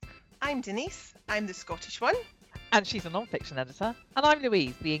I'm Denise, I'm the Scottish one. And she's a non-fiction editor. And I'm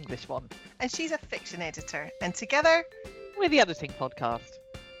Louise, the English one. And she's a fiction editor. And together, we're the Editing Podcast.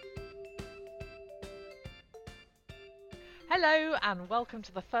 Hello and welcome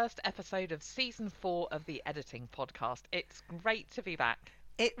to the first episode of Season 4 of the Editing Podcast. It's great to be back.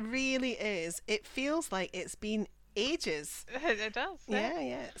 It really is. It feels like it's been ages. It does.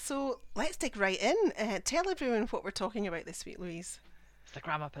 Yeah. So let's dig right in. Tell everyone what we're talking about this week, Louise. It's the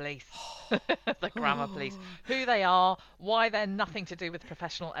Grammar Police. The Grammar Police. Who they are, why they're nothing to do with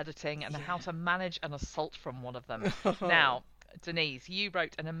professional editing, and how to manage an assault from one of them. Now, Denise, you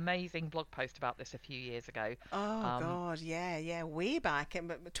wrote an amazing blog post about this a few years ago. God, yeah, way back in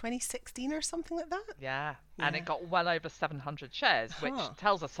 2016 or something like that. Yeah, and it got well over 700 shares, which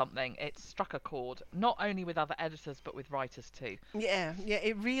tells us something. It struck a chord, not only with other editors, but with writers too. Yeah,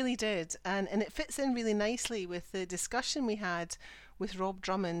 it really did. And it fits in really nicely with the discussion we had with Rob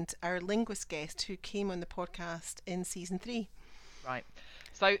Drummond, our linguist guest, who came on the podcast in Season 3. Right.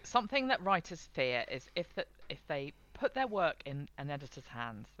 So something that writers fear is if they put their work in an editor's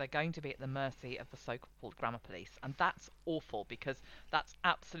hands, they're going to be at the mercy of the so-called Grammar Police. And that's awful, because that's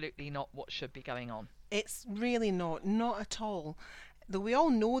absolutely not what should be going on. It's really not at all. Though we all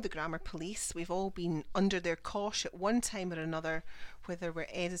know the Grammar Police, we've all been under their cosh at one time or another, whether we're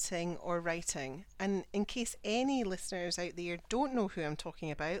editing or writing. And in case any listeners out there don't know who I'm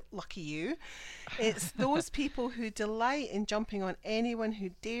talking about, lucky you, it's those people who delight in jumping on anyone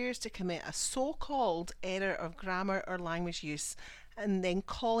who dares to commit a so-called error of grammar or language use, and then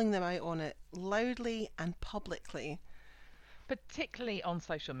calling them out on it loudly and publicly. Particularly on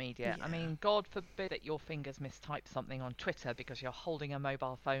social media. I mean, God forbid that your fingers mistype something on Twitter because you're holding a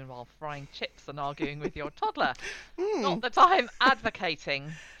mobile phone while frying chips and arguing with your toddler. Not that I'm advocating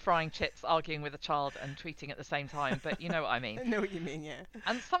frying chips, arguing with a child and tweeting at the same time, but you know what I mean. I know what you mean, yeah.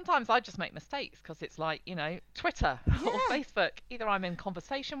 And sometimes I just make mistakes because it's like, Twitter or Facebook. Either I'm in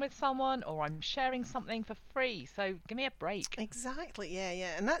conversation with someone or I'm sharing something for free. So give me a break. Exactly,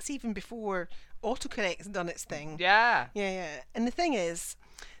 yeah. And that's even before autocorrect's done its thing. Yeah. And the thing is,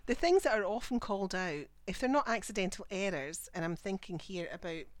 the things that are often called out, if they're not accidental errors, and I'm thinking here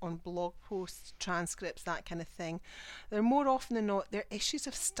about on blog posts, transcripts, that kind of thing, they're more often than not, they're issues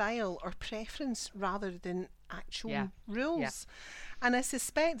of style or preference rather than actual rules. Yeah. And I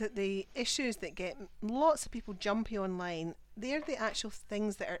suspect that the issues that get lots of people jumpy online, they're the actual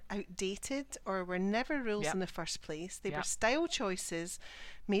things that are outdated or were never rules in the first place. They were style choices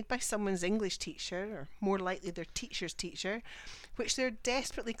made by someone's English teacher, or more likely their teacher's teacher, which they're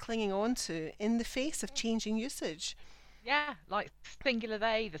desperately clinging on to in the face of changing usage. Yeah, like singular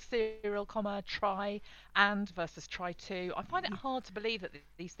they, the serial comma, try, and versus try to. I find it hard to believe that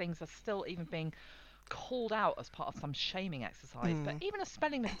these things are still even being called out as part of some shaming exercise, but even a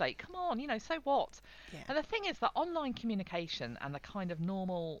spelling mistake, come on, so what? And the thing is that online communication and the kind of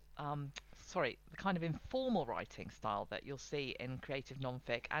the kind of informal writing style that you'll see in creative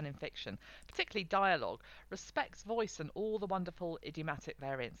non-fic and in fiction, particularly dialogue, respects voice and all the wonderful idiomatic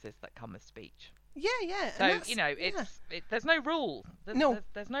variances that come with speech. Yeah. So, there's no rule.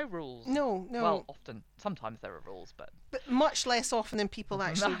 There's no rules. No. Well, sometimes there are rules, but much less often than people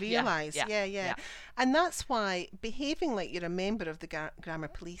actually realise. Yeah. And that's why behaving like you're a member of the Grammar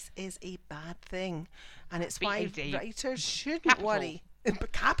Police is a bad thing. And it's BAD. Why writers shouldn't worry.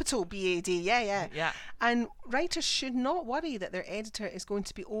 Capital BAD, yeah. And writers should not worry that their editor is going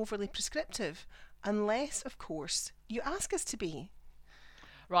to be overly prescriptive, unless, of course, you ask us to be.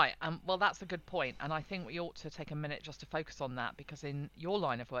 Right, well, that's a good point, and I think we ought to take a minute just to focus on that, because in your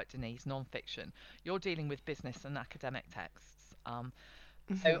line of work, Denise, non-fiction, you're dealing with business and academic texts.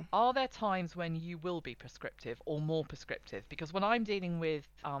 So are there times when you will be prescriptive or more prescriptive? Because when I'm dealing with,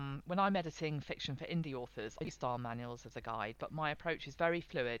 when I'm editing fiction for indie authors, I use style manuals as a guide, but my approach is very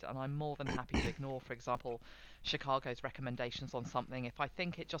fluid, and I'm more than happy to ignore, for example, Chicago's recommendations on something if I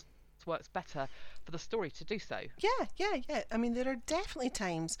think it just works better for the story to do so. Yeah. I mean, there are definitely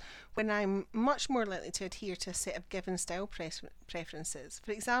times when I'm much more likely to adhere to a set of given style preferences.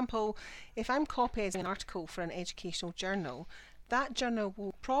 For example, if I'm copying an article for an educational journal, that journal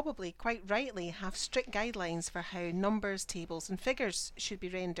will probably, quite rightly, have strict guidelines for how numbers, tables and figures should be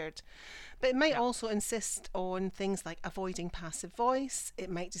rendered. But it might also insist on things like avoiding passive voice. It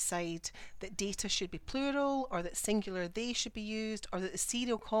might decide that data should be plural, or that singular they should be used, or that the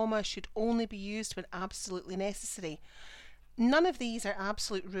serial comma should only be used when absolutely necessary. None of these are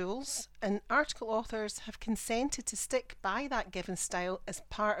absolute rules, and article authors have consented to stick by that given style as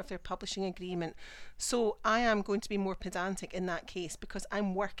part of their publishing agreement. So I am going to be more pedantic in that case because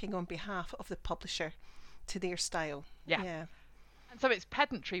I'm working on behalf of the publisher to their style. Yeah. And so it's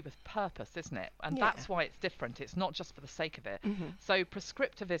pedantry with purpose, isn't it? And Yeah. that's why it's different. It's not just for the sake of it. Mm-hmm. So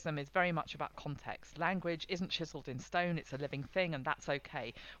prescriptivism is very much about context. Language isn't chiseled in stone, it's a living thing, and that's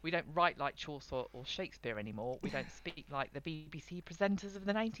okay. We don't write like Chaucer or Shakespeare anymore. We don't speak like the BBC presenters of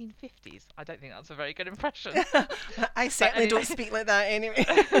the 1950s. I don't think that's a very good impression. I certainly don't speak like that anyway.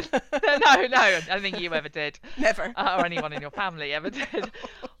 No, I don't think you ever did. Never. Or anyone in your family ever did.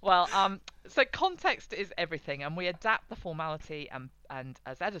 Well, so context is everything, and we adapt the formality, and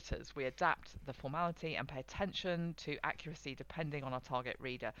as editors, we adapt the formality and pay attention to accuracy depending on our target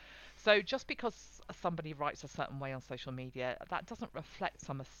reader. So just because somebody writes a certain way on social media, that doesn't reflect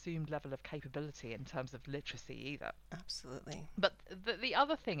some assumed level of capability in terms of literacy either. Absolutely. But the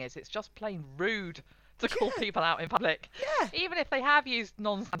other thing is, it's just plain rude to call people out in public, even if they have used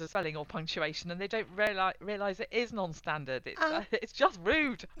non-standard spelling or punctuation and they don't realize it is non-standard. It's just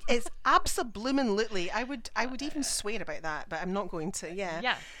rude. It's abso-bloomin'-lutely. I would even swear about that, but I'm not going to.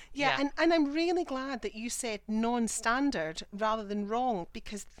 Yeah. And I'm really glad that you said non-standard rather than wrong,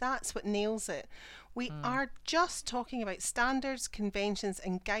 because that's what nails it. We are just talking about standards, conventions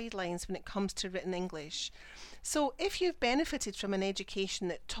and guidelines when it comes to written English. So if you've benefited from an education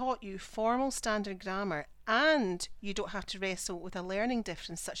that taught you formal standard grammar and you don't have to wrestle with a learning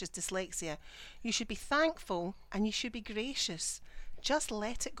difference such as dyslexia, you should be thankful and you should be gracious. Just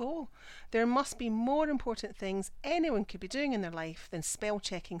let it go. There must be more important things anyone could be doing in their life than spell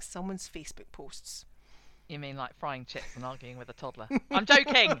checking someone's Facebook posts. You mean like frying chips and arguing with a toddler? I'm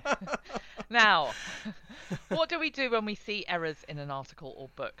joking! Now, what do we do when we see errors in an article or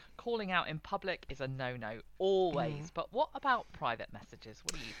book? Calling out in public is a no-no, always. But what about private messages?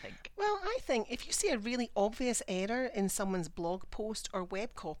 What do you think? Well, I think if you see a really obvious error in someone's blog post or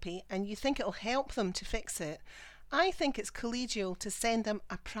web copy and you think it'll help them to fix it, I think it's collegial to send them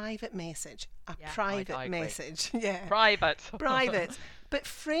a private message. Private message. Yeah. Private. But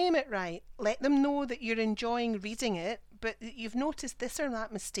frame it right. Let them know that you're enjoying reading it, but you've noticed this or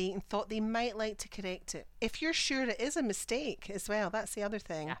that mistake and thought they might like to correct it. If you're sure it is a mistake as well, that's the other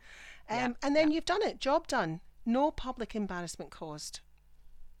thing. And then you've done it. Job done. No public embarrassment caused.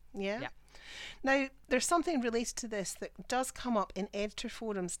 Yeah? Now, there's something related to this that does come up in editor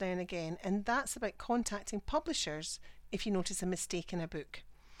forums now and again, and that's about contacting publishers if you notice a mistake in a book.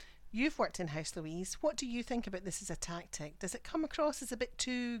 You've worked in-house, Louise. What do you think about this as a tactic? Does it come across as a bit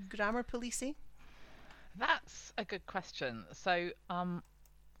too grammar policey? That's a good question. So,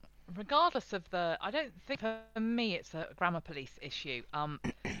 regardless of I don't think for me it's a grammar police issue.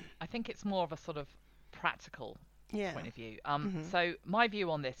 I think it's more of a sort of practical point of view. So my view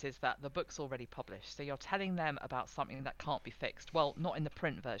on this is that the book's already published, so you're telling them about something that can't be fixed. Well, not in the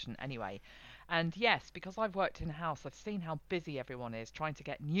print version anyway. And yes, because I've worked in-house, I've seen how busy everyone is trying to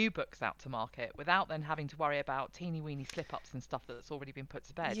get new books out to market without then having to worry about teeny-weeny slip-ups and stuff that's already been put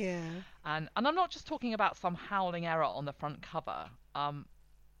to bed. Yeah. And I'm not just talking about some howling error on the front cover.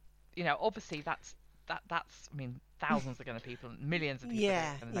 Obviously that's I mean, thousands of people, millions of people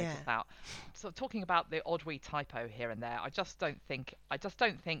are going to notice that. So talking about the odd wee typo here and there, I just don't think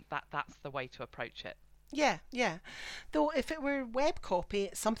that that's the way to approach it. Yeah. Though if it were web copy,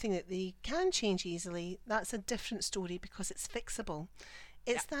 it's something that they can change easily. That's a different story because it's fixable.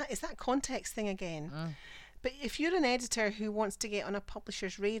 It's that context thing again. But if you're an editor who wants to get on a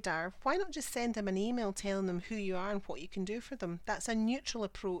publisher's radar, why not just send them an email telling them who you are and what you can do for them? That's a neutral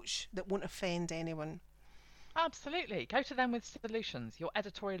approach that won't offend anyone. Absolutely. Go to them with solutions, your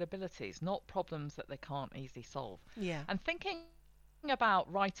editorial abilities, not problems that they can't easily solve. Yeah. And thinking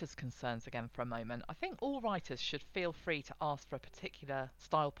about writers' concerns again for a moment, I think all writers should feel free to ask for particular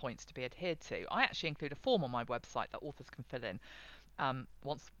style points to be adhered to. I actually include a form on my website that authors can fill in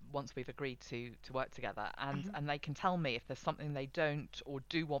once we've agreed to work together, and they can tell me if there's something they don't or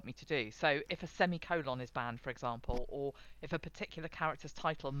do want me to do. So if a semicolon is banned, for example, or if a particular character's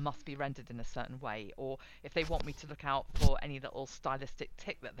title must be rendered in a certain way, or if they want me to look out for any little stylistic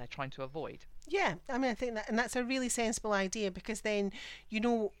tick that they're trying to avoid. Yeah, I mean, I think that's a really sensible idea, because then you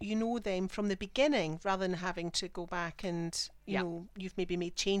know them from the beginning rather than having to go back and you've maybe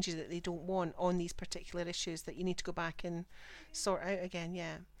made changes that they don't want on these particular issues that you need to go back and sort out again.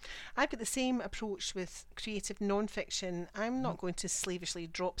 Yeah, I've got the same approach with creative non-fiction. I'm not going to slavishly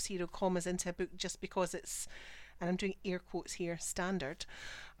drop 0 commas into a book just because it's, and I'm doing air quotes here, standard,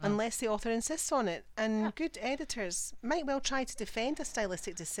 unless the author insists on it. And good editors might well try to defend a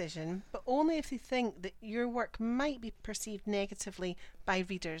stylistic decision, but only if they think that your work might be perceived negatively by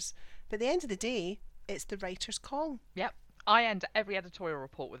readers. But at the end of the day, it's the writer's call. Yep. I end every editorial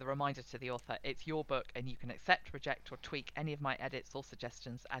report with a reminder to the author, it's your book and you can accept, reject or tweak any of my edits or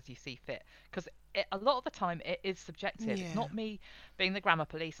suggestions as you see fit. Because a lot of the time it is subjective. It's Yeah. not me being the grammar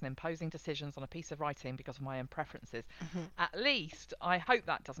police and imposing decisions on a piece of writing because of my own preferences. At least I hope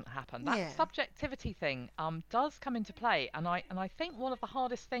that doesn't happen. That Yeah. subjectivity thing does come into play, and I think one of the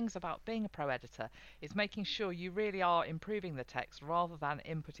hardest things about being a pro editor is making sure you really are improving the text rather than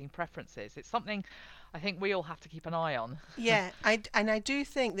inputting preferences. It's something I think we all have to keep an eye on. Yeah, and I do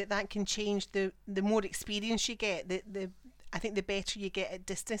think that that can change the more experience you get, the I think the better you get at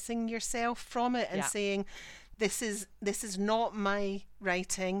distancing yourself from it and Yeah, saying this is not my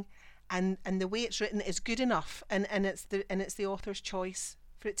writing, and the way it's written is good enough, and it's the author's choice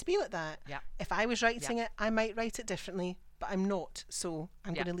for it to be like that. yeah, If I was yeah, writing it, I might write it differently, but I'm not, so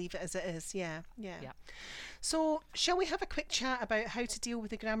I'm yeah, going to leave it as it is. Yeah, yeah. yeah. So, shall we have a quick chat about how to deal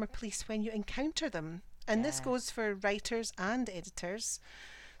with the grammar police when you encounter them? And this Yes. goes for writers and editors.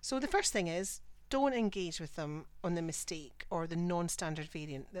 So, the first thing is don't engage with them on the mistake or the non standard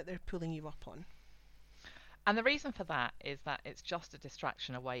variant that they're pulling you up on. And the reason for that is that it's just a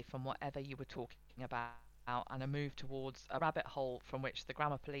distraction away from whatever you were talking about and a move towards a rabbit hole from which the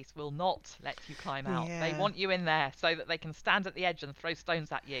grammar police will not let you climb out. They Yeah. want you in there so that they can stand at the edge and throw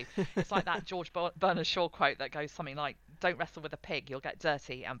stones at you. It's like that George Bernard Shaw quote that goes something like, "Don't wrestle with a pig, you'll get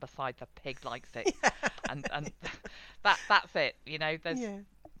dirty, and beside the pig likes it." And that's it. There's Yeah.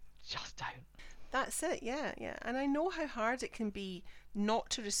 just don't. That's it, yeah, yeah. And I know how hard it can be not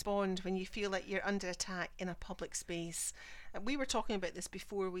to respond when you feel like you're under attack in a public space. We were talking about this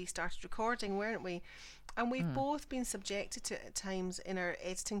before we started recording, weren't we? And we've both been subjected to it at times in our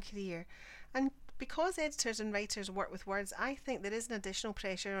editing career. And because editors and writers work with words, I think there is an additional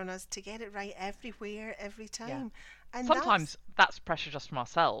pressure on us to get it right everywhere, every Yeah. time. And Sometimes that's pressure just from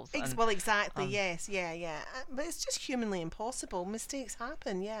ourselves. And well, exactly, um, yes, yeah, yeah. But it's just humanly impossible. Mistakes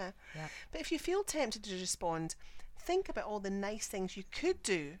happen, yeah. yeah, But if you feel tempted to respond, think about all the nice things you could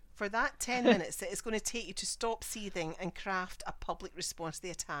do for that 10 minutes that it's going to take you to stop seething and craft a public response to the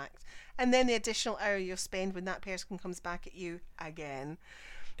attack. And then the additional hour you'll spend when that person comes back at you again.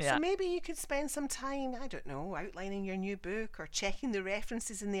 So yeah. maybe you could spend some time, I don't know, outlining your new book or checking the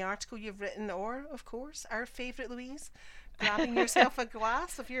references in the article you've written, or, of course, our favourite Louise, grabbing yourself a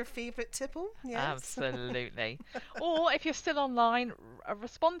glass of your favourite tipple. Yes. Absolutely. Or if you're still online,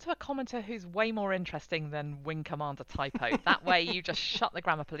 respond to a commenter who's way more interesting than Wing Commander Typo. That way you just shut the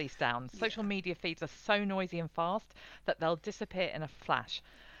grammar police down. Social media feeds are so noisy and fast that they'll disappear in a flash.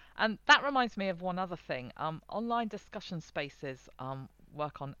 And that reminds me of one other thing. Online discussion spaces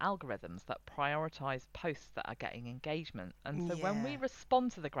work on algorithms that prioritize posts that are getting engagement. And so when we Yeah.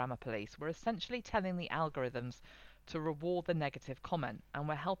 respond to the grammar police, we're essentially telling the algorithms to reward the negative comment, and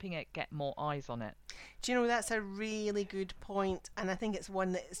we're helping it get more eyes on it. Do you know, that's a really good point, and I think it's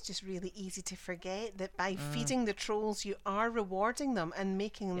one that is just really easy to forget, that by feeding the trolls you are rewarding them and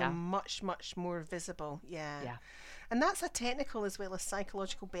making Yeah, them much, much more visible. Yeah. yeah, And that's a technical as well as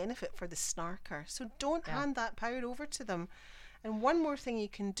psychological benefit for the snarker. So don't yeah, hand that power over to them. And one more thing you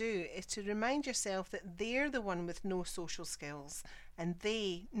can do is to remind yourself that they're the one with no social skills, and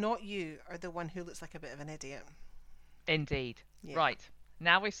they, not you, are the one who looks like a bit of an idiot. indeed. Yeah. Right,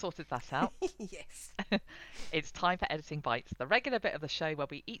 now we've sorted that out. Yes. It's time for Editing Bites, the regular bit of the show where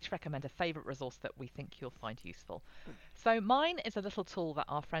we each recommend a favourite resource that we think you'll find useful. So mine is a little tool that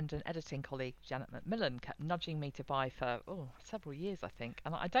our friend and editing colleague Janet McMillan kept nudging me to buy for several years, I think.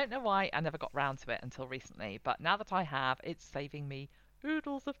 And I don't know why I never got round to it until recently, but now that I have, it's saving me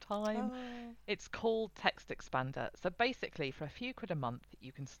oodles of time. Oh. It's called Text Expander. So basically, for a few quid a month,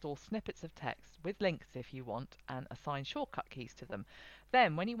 you can store snippets of text with links if you want, and assign shortcut keys to them.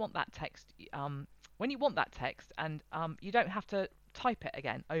 Then, when you want that text, and you don't have to type it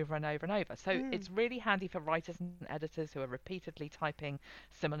again over and over and over. So it's really handy for writers and editors who are repeatedly typing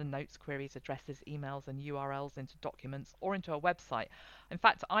similar notes, queries, addresses, emails, and URLs into documents or into a website. In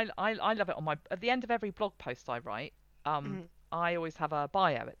fact, I love it at the end of every blog post I write. I always have a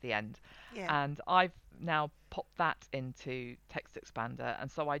bio at the end, Yeah. and I've now popped that into Text Expander,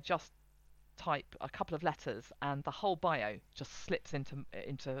 and so I just type a couple of letters, and the whole bio just slips into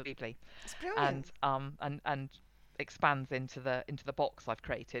Weebly, It's brilliant. and expands into the box I've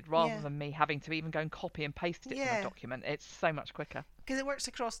created, rather Yeah. than me having to even go and copy and paste it from Yeah. a document. It's so much quicker. Because it works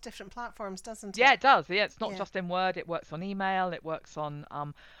across different platforms, doesn't Yeah, it? it does. Yeah, it's not Yeah. just in Word. It works on email. It works on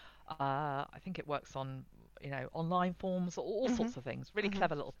I think it works on online forms, all sorts of things. Really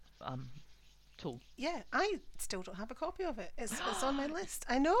clever little tool. Yeah, I still don't have a copy of it. It's on my list.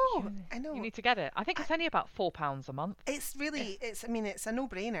 I know. I know. You need to get it. I think it's only about £4 a month. It's really, I mean, it's a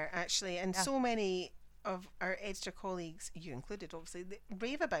no-brainer actually, and Yeah. so many of our editor colleagues, you included, obviously, they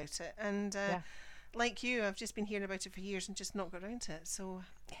rave about it, and Yeah. like you, I've just been hearing about it for years and just not got around to it. So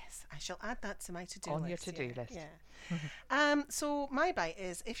yes, I shall add that to my to-do list. On your to-do list. Yeah. So my bite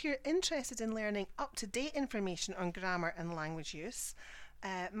is, if you're interested in learning up-to-date information on grammar and language use,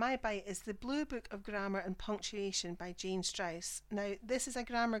 my bite is the Blue Book of Grammar and Punctuation by Jane Strauss. Now, this is a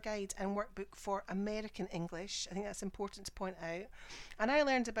grammar guide and workbook for American English. I think that's important to point out. And I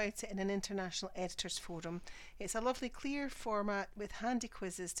learned about it in an international editors forum. It's a lovely, clear format with handy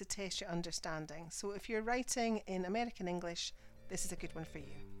quizzes to test your understanding. So if you're writing in American English, this is a good one for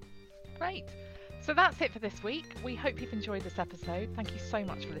you. Great. So that's it for this week. We hope you've enjoyed this episode. Thank you so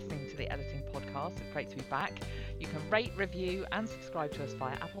much for listening to the Editing Podcast. It's great to be back. You can rate, review and subscribe to us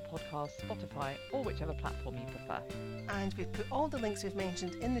via Apple Podcasts, Spotify or whichever platform you prefer. And we've put all the links we've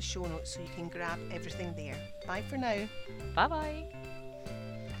mentioned in the show notes so you can grab everything there. Bye for now. Bye-bye.